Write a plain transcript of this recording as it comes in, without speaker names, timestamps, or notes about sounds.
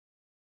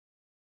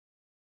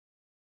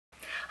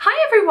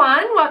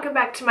everyone, welcome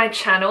back to my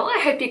channel.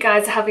 I hope you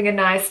guys are having a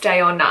nice day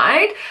or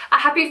night. A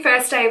happy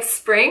first day of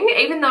spring.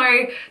 Even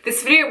though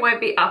this video won't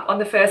be up on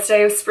the first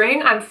day of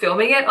spring, I'm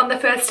filming it on the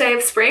first day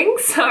of spring.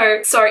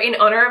 So in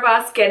honor of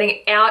us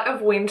getting out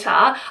of winter,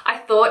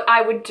 I thought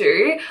I would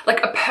do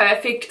like a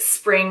perfect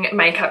spring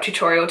makeup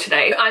tutorial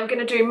today. I'm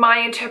gonna do my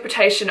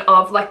interpretation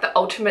of like the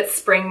ultimate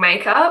spring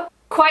makeup.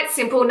 Quite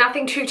simple,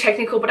 nothing too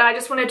technical, but I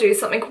just want to do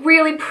something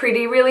really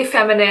pretty, really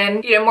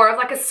feminine, you know, more of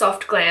like a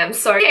soft glam.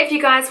 So yeah, if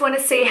you guys want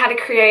to see how to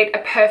create a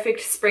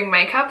perfect spring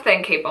makeup,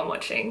 then keep on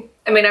watching.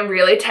 I mean, I'm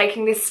really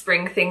taking this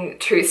spring thing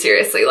too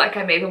seriously. Like,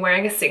 I'm even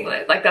wearing a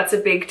singlet. Like, that's a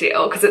big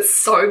deal because it's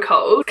so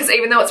cold. Because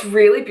even though it's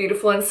really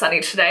beautiful and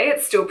sunny today,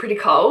 it's still pretty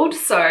cold.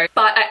 So,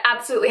 but I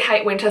absolutely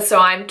hate winter,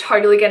 so I'm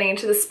totally getting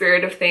into the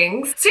spirit of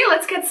things. So yeah,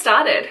 let's get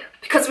started.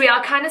 Because we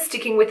are kind of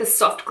sticking with a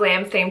soft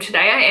glam theme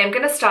today, I am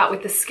going to start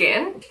with the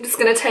skin. I'm just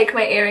going to take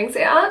my earrings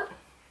out.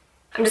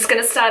 I'm just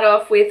going to start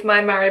off with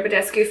my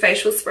Badescu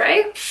facial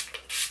spray.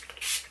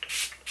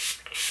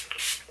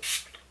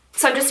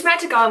 So I'm just about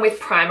to go in with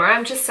primer.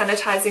 I'm just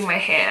sanitizing my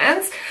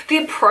hands.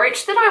 The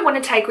approach that I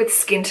want to take with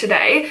skin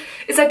today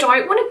is I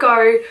don't want to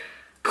go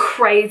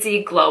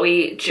crazy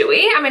glowy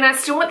dewy. I mean, I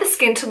still want the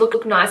skin to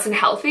look nice and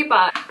healthy,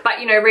 but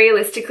you know,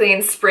 realistically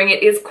in spring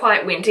it is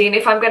quite windy, and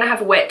if I'm going to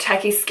have wet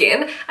tacky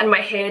skin and my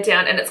hair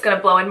down and it's going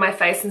to blow in my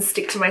face and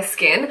stick to my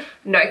skin,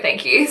 no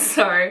thank you.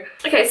 So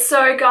okay,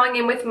 so going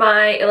in with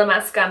my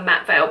Illamasqua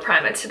matte veil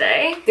primer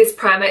today. This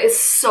primer is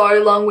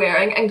so long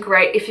wearing and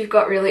great if you've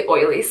got really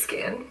oily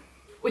skin,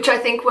 which I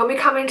think when we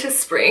come into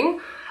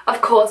spring,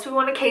 of course we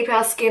want to keep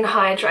our skin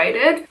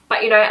hydrated,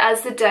 but you know,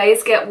 as the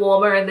days get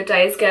warmer and the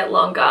days get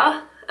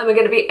longer and we're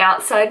going to be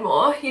outside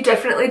more, you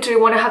definitely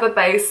do want to have a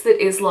base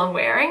that is long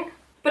wearing.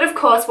 But of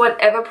course,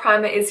 whatever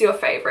primer is your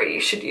favorite,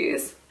 you should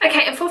use.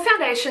 Okay, and for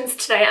foundations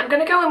today, I'm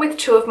going to go in with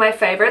two of my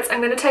favorites.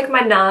 I'm going to take my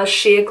Nars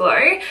Sheer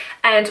Glow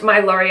and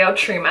my Loreal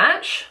True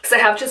Match, because I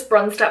have just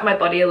bronzed up my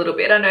body a little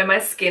bit. I know my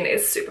skin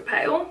is super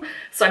pale,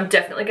 so I'm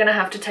definitely going to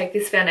have to take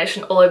this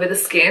foundation all over the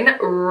skin,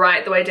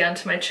 right the way down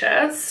to my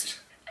chest.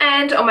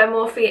 And on my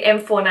Morphe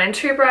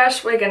M492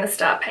 brush, we're going to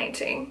start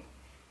painting.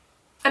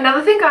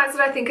 Another thing, guys,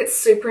 that I think it's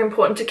super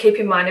important to keep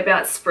in mind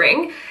about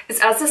spring is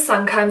as the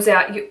sun comes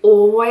out, you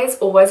always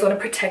want to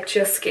protect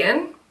your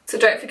skin. So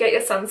don't forget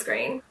your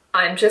sunscreen.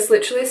 I'm just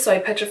literally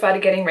so petrified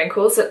of getting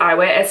wrinkles that I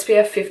wear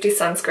SPF 50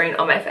 sunscreen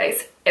on my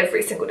face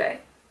every single day.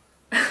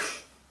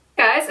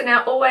 Guys, and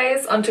now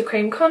always onto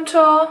cream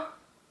contour.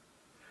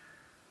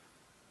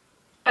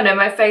 I know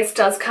my face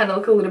does kind of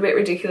look a little bit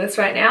ridiculous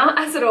right now,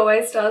 as it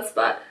always does,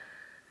 but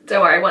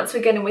don't worry, once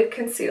we get in with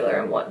concealer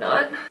and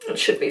whatnot, it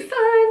should be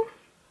fine.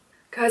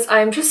 Guys,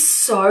 I'm just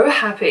so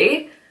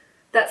happy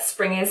that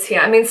spring is here.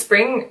 I mean,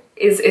 spring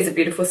is a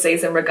beautiful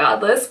season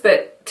regardless,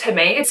 but to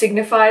me it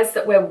signifies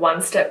that we're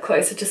one step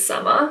closer to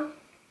summer.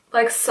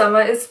 Like,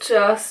 summer is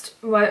just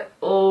my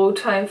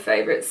all-time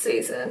favorite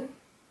season.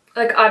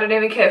 Like, I don't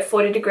even care,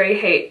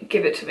 40-degree heat,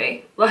 give it to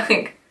me.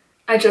 Like,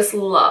 I just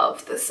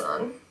love the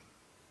sun.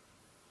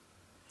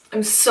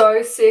 I'm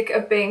so sick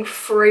of being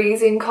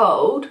freezing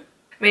cold.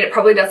 I mean, it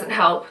probably doesn't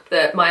help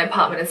that my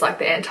apartment is like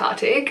the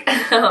Antarctic,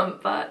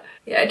 but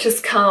yeah, I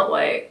just can't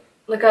wait.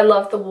 Like, I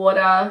love the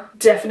water.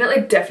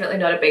 Definitely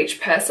not a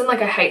beach person.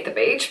 Like, I hate the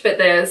beach, but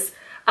there's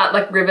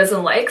like rivers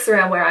and lakes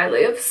around where I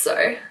live,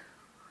 so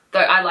though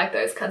I like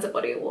those kinds of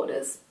body of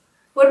waters.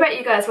 What about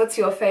you guys? What's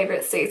your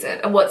favorite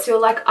season? And what's your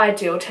like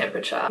ideal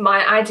temperature?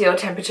 My ideal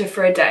temperature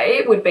for a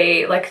day would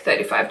be like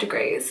 35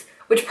 degrees,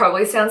 which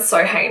probably sounds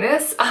so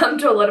heinous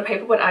to a lot of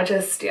people, but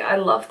yeah, I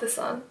love the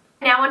sun.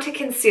 Now onto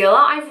concealer.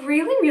 I've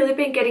really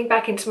been getting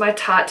back into my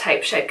Tarte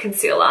Tape Shape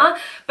Concealer,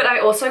 but I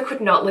also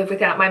could not live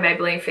without my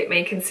Maybelline Fit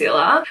Me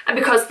Concealer. And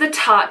because the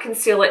Tarte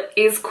concealer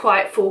is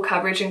quite full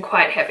coverage and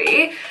quite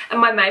heavy,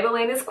 and my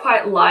Maybelline is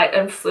quite light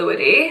and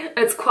fluidy,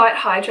 it's quite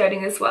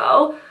hydrating as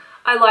well,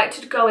 I like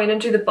to go in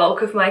and do the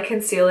bulk of my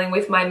concealing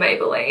with my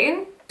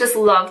Maybelline. Just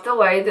love the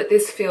way that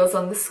this feels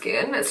on the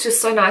skin. It's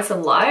just so nice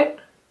and light.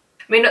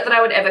 I mean, not that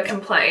I would ever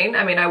complain.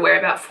 I mean, I wear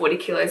about 40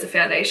 kilos of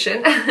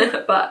foundation,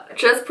 but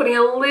just putting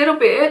a little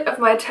bit of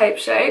my Tape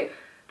Shape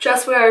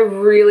just where I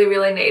really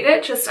need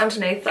it, just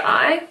underneath the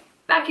eye.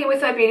 Back in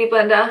with my beauty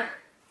blender.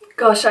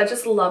 Gosh, I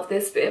just love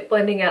this bit,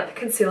 blending out the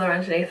concealer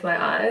underneath my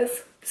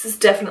eyes. This is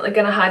definitely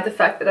going to hide the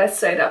fact that I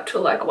stayed up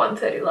till like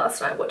 1:30 last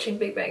night watching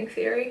Big Bang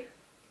Theory.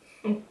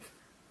 And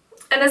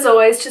as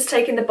always, just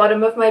taking the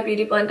bottom of my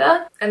beauty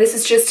blender, and this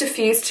is just to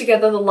fuse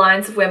together the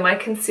lines of where my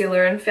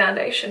concealer and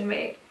foundation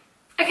meet.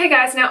 Okay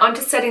guys, now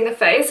onto setting the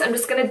face. I'm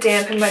just going to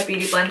dampen my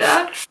beauty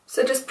blender.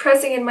 So just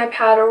pressing in my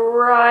powder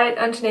right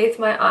underneath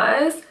my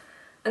eyes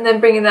and then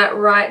bringing that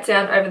right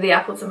down over the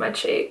apples of my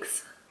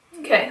cheeks.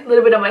 Okay, a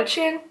little bit on my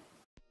chin.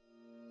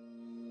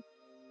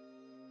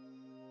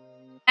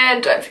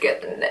 And don't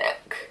forget the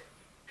neck.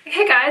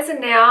 Okay guys,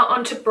 and now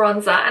onto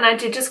bronzer, and I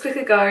did just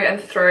quickly go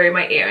and throw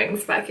my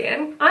earrings back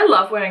in. I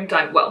love wearing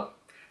well,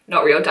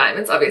 not real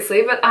diamonds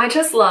obviously, but I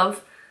just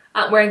love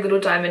wearing little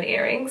diamond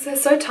earrings. They're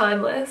so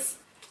timeless.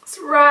 It's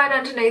right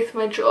underneath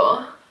my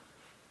jaw.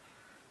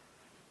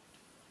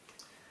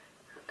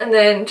 And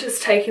then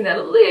just taking that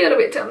a little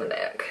bit down the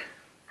neck.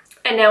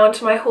 And now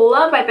onto my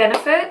Hoola by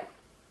Benefit.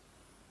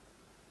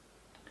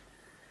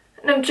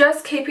 And I'm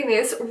just keeping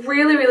this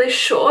really, really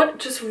short,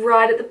 just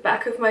right at the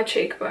back of my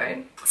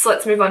cheekbone. So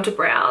let's move on to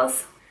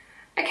brows.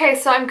 Okay,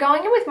 so I'm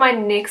going in with my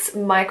NYX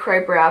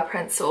Micro Brow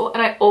Pencil,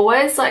 and I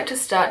always like to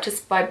start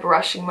just by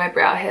brushing my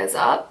brow hairs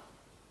up.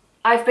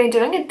 I've been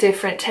doing a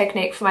different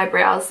technique for my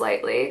brows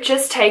lately.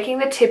 Just taking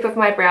the tip of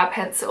my brow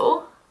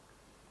pencil.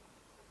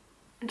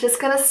 I'm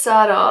just going to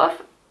start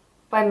off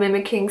by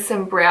mimicking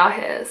some brow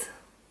hairs.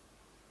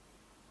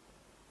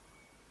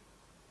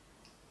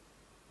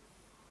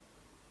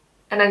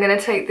 And I'm going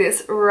to take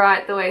this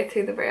right the way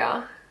through the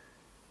brow.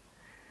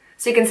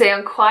 So you can see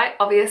I'm quite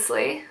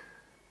obviously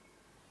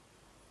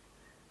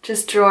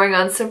just drawing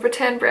on some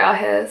pretend brow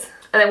hairs.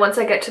 And then once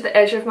I get to the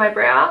edge of my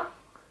brow,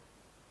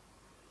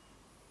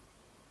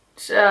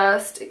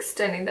 just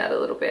extending that a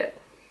little bit.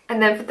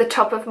 And then for the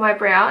top of my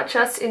brow,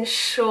 just in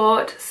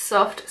short,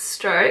 soft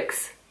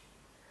strokes,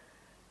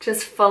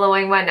 just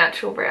following my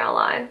natural brow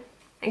line.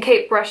 And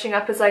keep brushing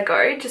up as I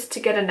go, just to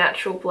get a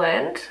natural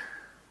blend.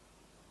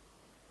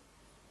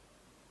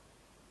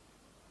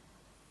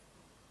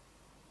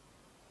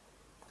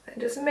 And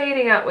just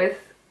meeting up with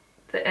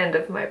the end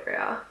of my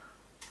brow.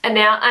 And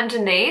now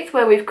underneath,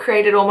 where we've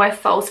created all my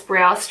false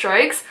brow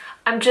strokes,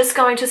 I'm just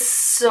going to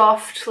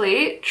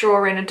softly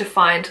draw in a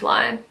defined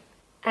line.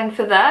 And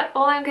for that,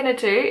 all I'm going to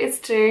do is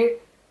do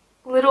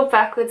little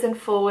backwards and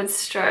forwards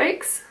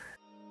strokes.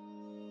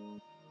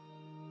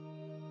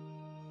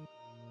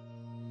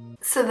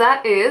 So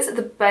that is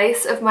the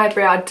base of my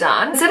brow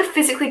done. Instead of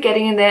physically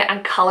getting in there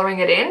and colouring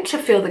it in to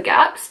fill the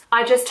gaps,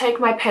 I just take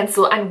my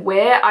pencil and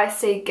where I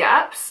see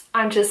gaps,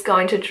 I'm just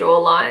going to draw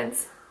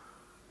lines.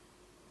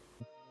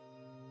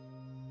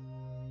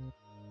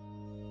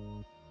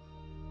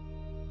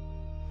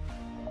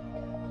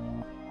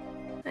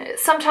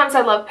 Sometimes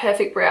I love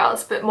perfect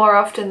brows, but more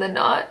often than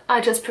not,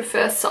 I just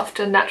prefer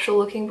softer, natural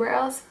looking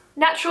brows.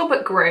 Natural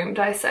but groomed,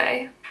 I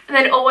say. And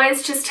then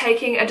always just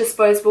taking a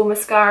disposable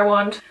mascara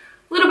wand,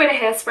 a little bit of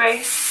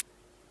hairspray,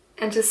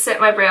 and to set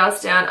my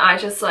brows down, I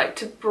just like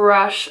to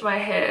brush my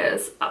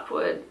hairs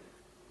upward.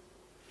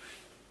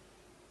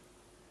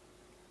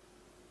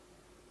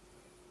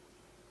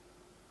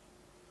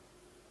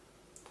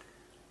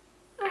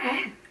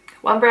 Okay.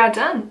 One brow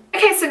done.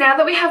 Okay, so now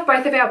that we have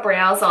both of our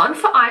brows on,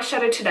 for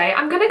eyeshadow today,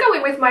 I'm going to go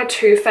in with my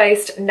Too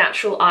Faced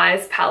Natural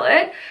Eyes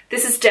palette.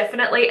 This is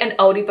definitely an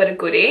oldie but a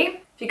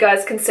goodie. If you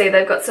guys can see,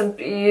 they've got some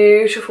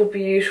beautiful,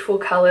 beautiful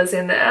colours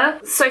in there.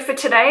 So for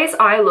today's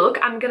eye look,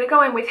 I'm going to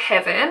go in with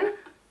Heaven,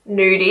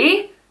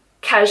 Nudie,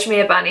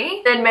 Cashmere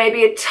Bunny, then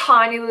maybe a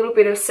tiny little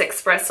bit of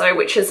Sexpresso,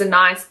 which is a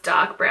nice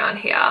dark brown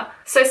here.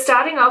 So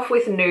starting off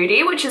with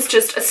Nudie, which is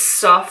just a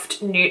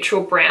soft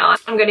neutral brown.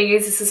 I'm going to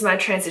use this as my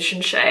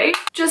transition shade,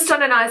 just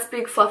on a nice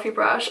big fluffy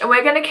brush, and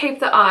we're going to keep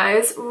the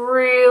eyes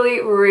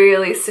really,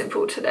 really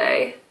simple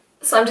today.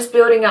 So I'm just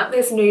building up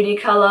this Nudie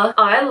colour.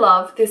 I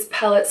love this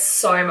palette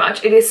so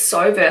much. It is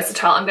so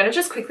versatile. I'm going to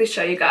just quickly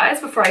show you guys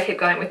before I keep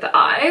going with the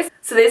eyes.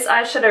 So this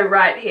eyeshadow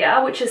right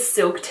here, which is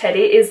Silk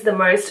Teddy, is the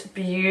most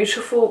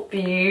beautiful,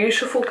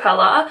 beautiful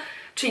colour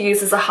to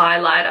use as a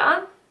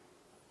highlighter.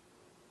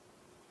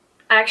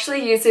 I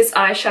actually use this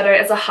eyeshadow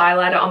as a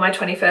highlighter on my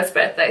 21st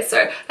birthday,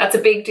 so that's a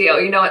big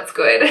deal, you know it's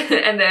good.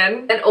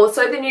 and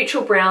also the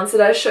neutral browns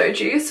that I showed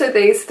you, so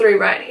these three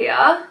right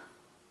here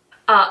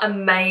are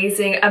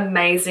amazing,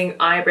 amazing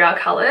eyebrow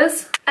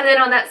colours. And then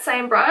on that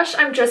same brush,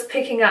 I'm just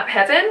picking up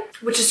Heaven,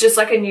 which is just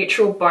like a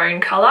neutral bone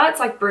colour. It's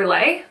like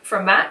Brulee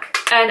from MAC.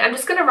 And I'm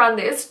just going to run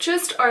this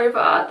just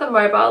over the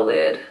mobile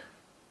lid.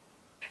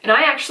 And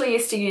I actually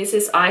used to use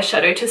this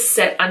eyeshadow to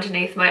set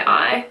underneath my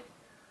eye.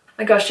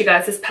 My gosh, you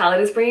guys, this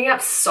palette is bringing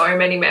up so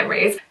many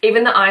memories.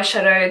 Even the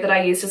eyeshadow that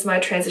I used as my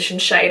transition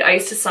shade, I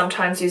used to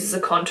sometimes use as a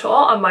contour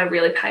on my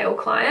really pale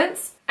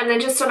clients. And then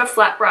just on a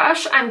flat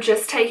brush, I'm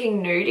just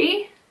taking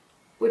Nudie,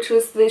 which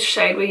was this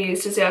shade we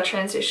used as our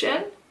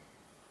transition.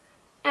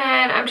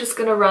 And I'm just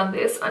going to run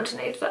this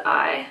underneath the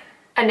eye.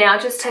 And now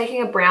just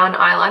taking a brown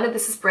eyeliner,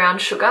 this is Brown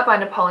Sugar by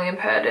Napoleon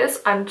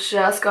Perdis, I'm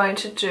just going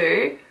to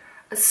do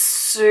a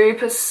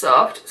super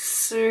soft,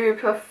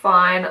 super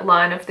fine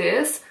line of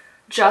this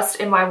just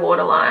in my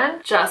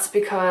waterline, just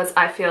because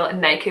I feel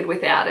naked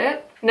without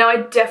it. Now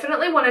I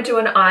definitely want to do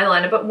an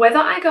eyeliner, but whether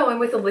I go in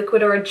with a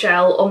liquid or a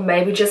gel or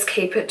maybe just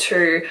keep it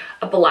to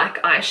a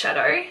black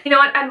eyeshadow, you know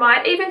what, I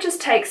might even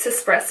just take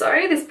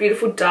Sexpresso, this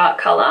beautiful dark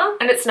colour,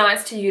 and it's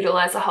nice to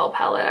utilise the whole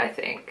palette, I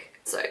think.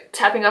 So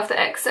tapping off the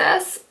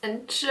excess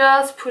and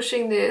just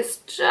pushing this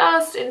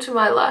just into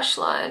my lash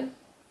line.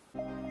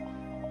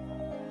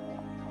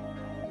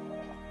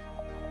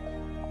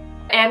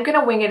 I am going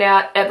to wing it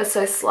out ever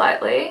so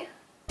slightly.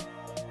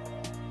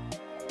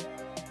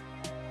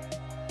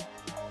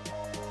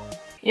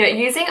 You know,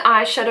 using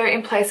eyeshadow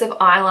in place of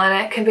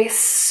eyeliner can be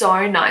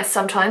so nice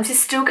sometimes. You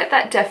still get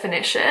that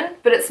definition,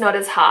 but it's not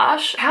as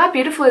harsh. How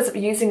beautiful is it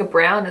using a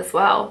brown as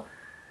well?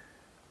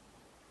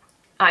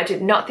 I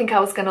did not think I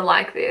was going to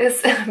like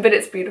this, but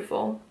it's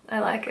beautiful.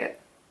 I like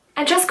it.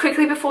 And just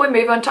quickly before we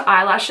move on to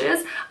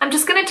eyelashes, I'm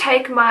just going to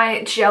take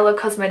my Giella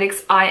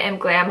Cosmetics I Am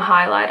Glam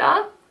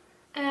highlighter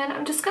and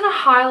I'm just going to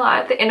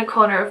highlight the inner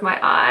corner of my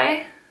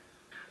eye,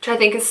 which I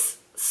think is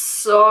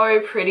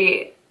so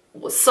pretty,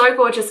 so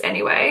gorgeous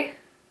anyway,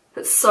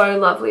 but so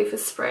lovely for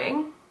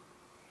spring.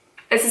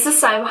 This is the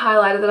same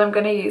highlighter that I'm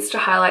going to use to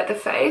highlight the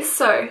face,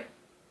 so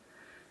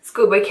it's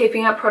good. We're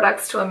keeping our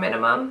products to a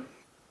minimum.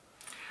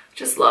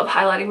 Just love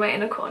highlighting my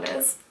inner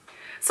corners.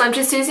 So I'm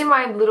just using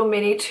my little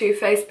mini Too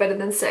Faced Better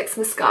Than Sex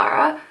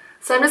mascara.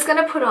 So I'm just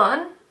going to put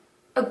on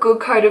a good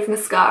coat of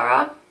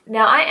mascara.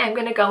 Now I am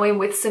going to go in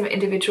with some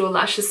individual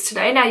lashes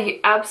today. Now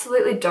you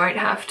absolutely don't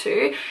have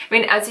to. I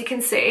mean, as you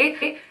can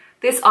see,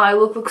 this eye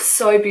look looks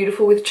so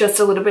beautiful with just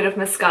a little bit of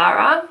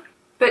mascara.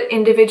 But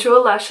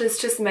individual lashes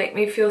just make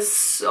me feel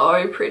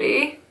so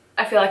pretty.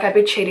 I feel like I'd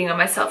be cheating on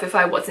myself if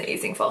I wasn't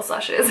using false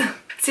lashes.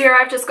 So here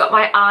I've just got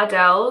my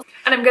Ardell,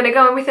 and I'm going to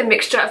go in with a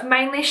mixture of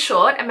mainly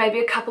short and maybe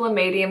a couple of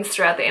mediums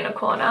throughout the inner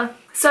corner.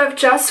 So I've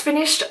just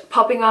finished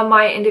popping on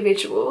my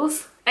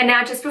individuals. And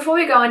now just before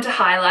we go into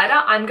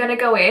highlighter, I'm going to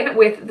go in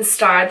with the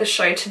star of the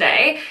show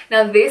today.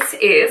 Now this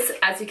is,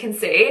 as you can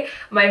see,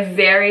 my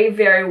very,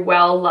 very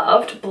well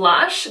loved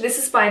blush. This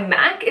is by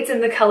MAC. It's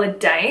in the colour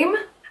Dame.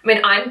 I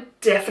mean, I'm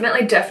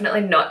definitely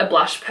not a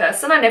blush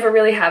person. I never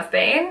really have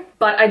been,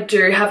 but I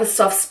do have a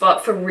soft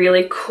spot for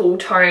really cool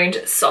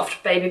toned,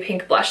 soft baby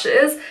pink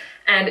blushes,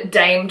 and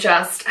Dame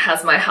just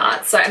has my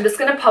heart. So I'm just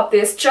gonna pop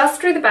this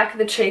just through the back of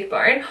the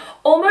cheekbone,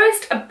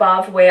 almost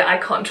above where I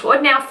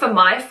contoured. Now for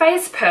my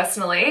face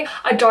personally,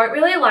 I don't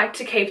really like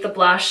to keep the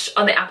blush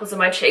on the apples of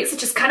my cheeks. It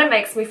just kind of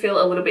makes me feel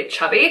a little bit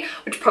chubby,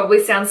 which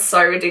probably sounds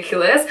so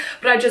ridiculous,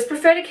 but I just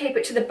prefer to keep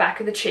it to the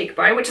back of the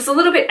cheekbone, which is a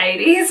little bit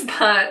 80s,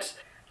 but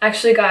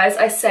actually guys,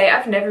 I say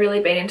I've never really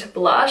been into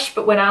blush,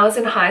 but when I was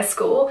in high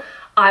school,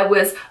 I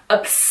was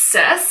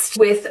obsessed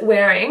with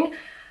wearing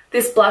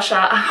this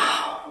blusher.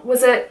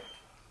 Was it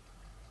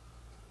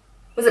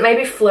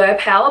maybe Fleur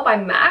Power by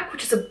MAC,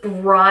 which is a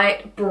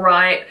bright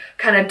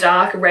kind of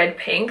dark red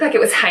pink. Like,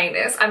 it was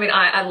heinous. I mean,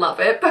 I love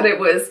it, but it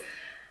was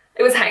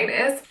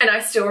heinous, and I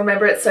still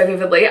remember it so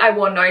vividly. I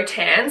wore no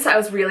tan, so I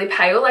was really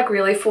pale, like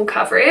really full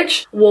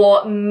coverage.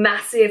 Wore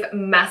massive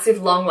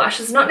long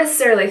lashes, not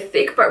necessarily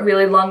thick, but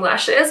really long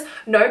lashes.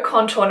 No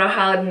contour, no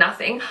highlight,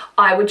 nothing.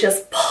 I would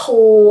just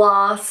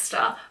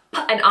plaster,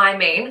 and I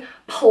mean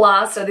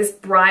plaster, this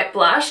bright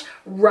blush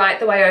right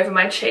the way over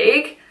my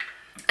cheek,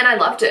 and I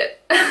loved it.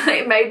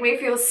 It made me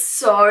feel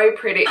so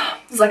pretty.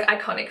 It was like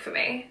iconic for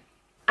me.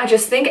 I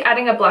just think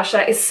adding a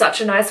blusher is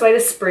such a nice way to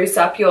spruce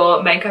up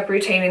your makeup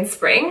routine in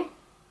spring.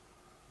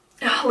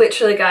 Oh,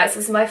 literally guys,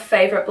 this is my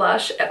favourite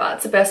blush ever.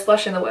 It's the best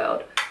blush in the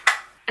world.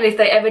 And if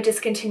they ever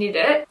discontinued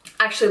it,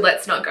 actually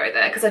let's not go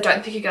there because I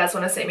don't think you guys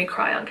want to see me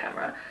cry on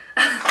camera.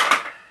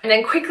 And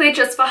then quickly,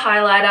 just for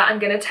highlighter, I'm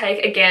going to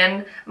take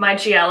again my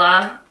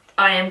Giella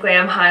I Am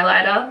Glam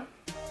highlighter.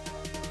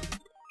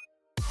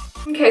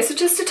 Okay, so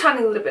just a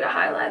tiny little bit of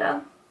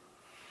highlighter.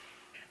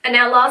 And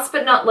now last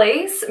but not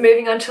least,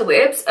 moving on to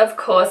lips, of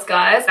course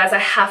guys, as I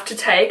have to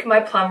take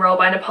my Plum Roll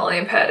by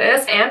Napoleon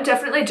Perdis. I am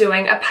definitely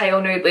doing a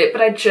pale nude lip,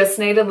 but I just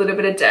need a little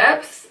bit of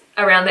depth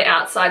around the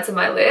outsides of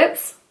my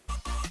lips.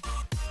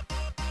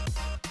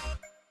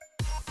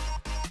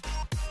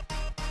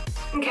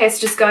 Okay, so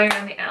just going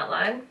around the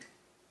outline.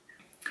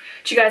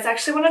 Do you guys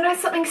actually want to know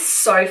something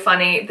so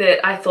funny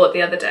that I thought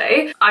the other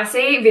day? I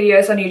see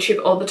videos on YouTube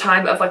all the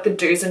time of like the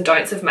do's and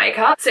don'ts of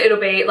makeup. So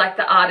it'll be like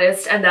the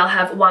artist and they'll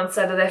have one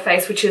side of their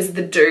face which is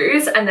the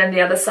do's and then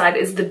the other side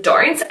is the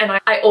don'ts. And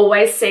I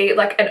always see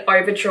like an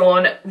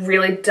overdrawn,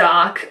 really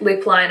dark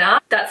lip liner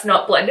that's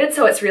not blended,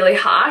 so it's really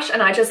harsh.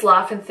 And I just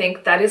laugh and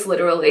think that is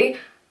literally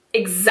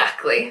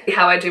exactly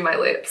how I do my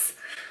lips.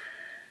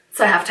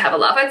 So I have to have a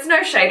laugh. It's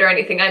no shade or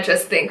anything. I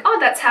just think, oh,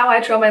 that's how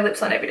I draw my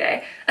lips on every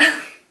day.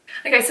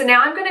 Okay, so now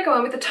I'm going to go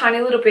in with a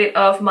tiny little bit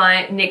of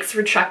my NYX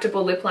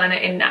Retractable Lip Liner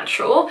in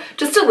Natural.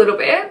 Just a little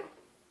bit,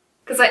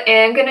 because I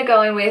am going to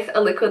go in with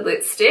a liquid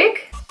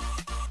lipstick.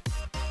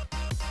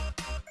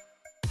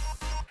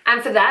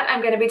 And for that,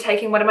 I'm going to be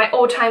taking one of my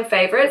all-time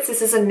favourites.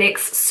 This is a NYX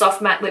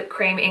Soft Matte Lip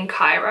Cream in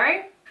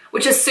Cairo,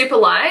 which is super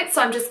light,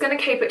 so I'm just going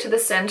to keep it to the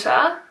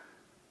centre.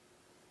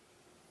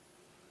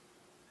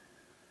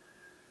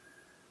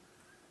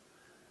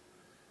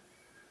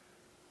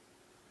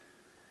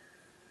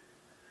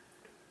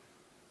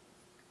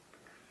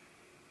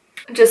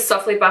 Just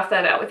softly buff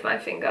that out with my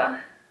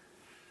finger.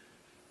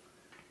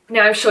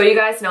 Now I'm sure you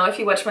guys know if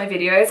you watch my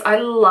videos, I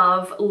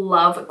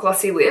love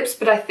glossy lips,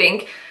 but I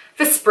think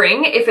for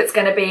spring, if it's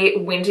going to be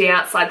windy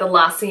outside, the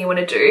last thing you want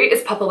to do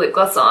is pop a lip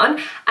gloss on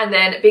and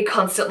then be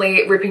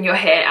constantly ripping your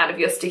hair out of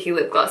your sticky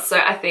lip gloss. So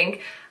I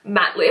think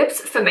matte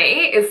lips for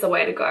me is the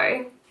way to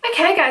go.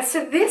 Okay guys,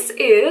 so this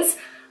is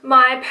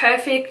my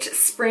perfect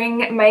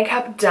spring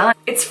makeup done.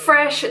 It's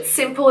fresh, it's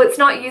simple, it's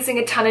not using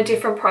a ton of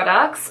different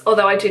products,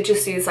 although I did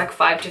just use like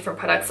 5 different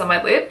products on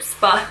my lips,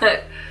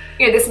 but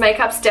you know, this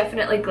makeup's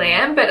definitely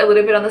glam, but a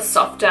little bit on the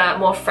softer,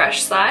 more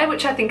fresh side,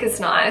 which I think is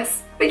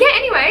nice. But yeah,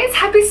 anyways,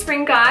 happy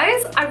spring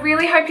guys. I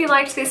really hope you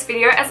liked this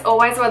video. As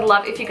always, I would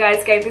love if you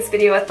guys gave this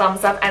video a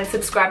thumbs up and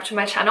subscribe to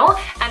my channel,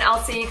 and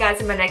I'll see you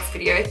guys in my next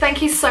video.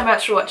 Thank you so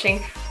much for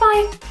watching.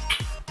 Bye.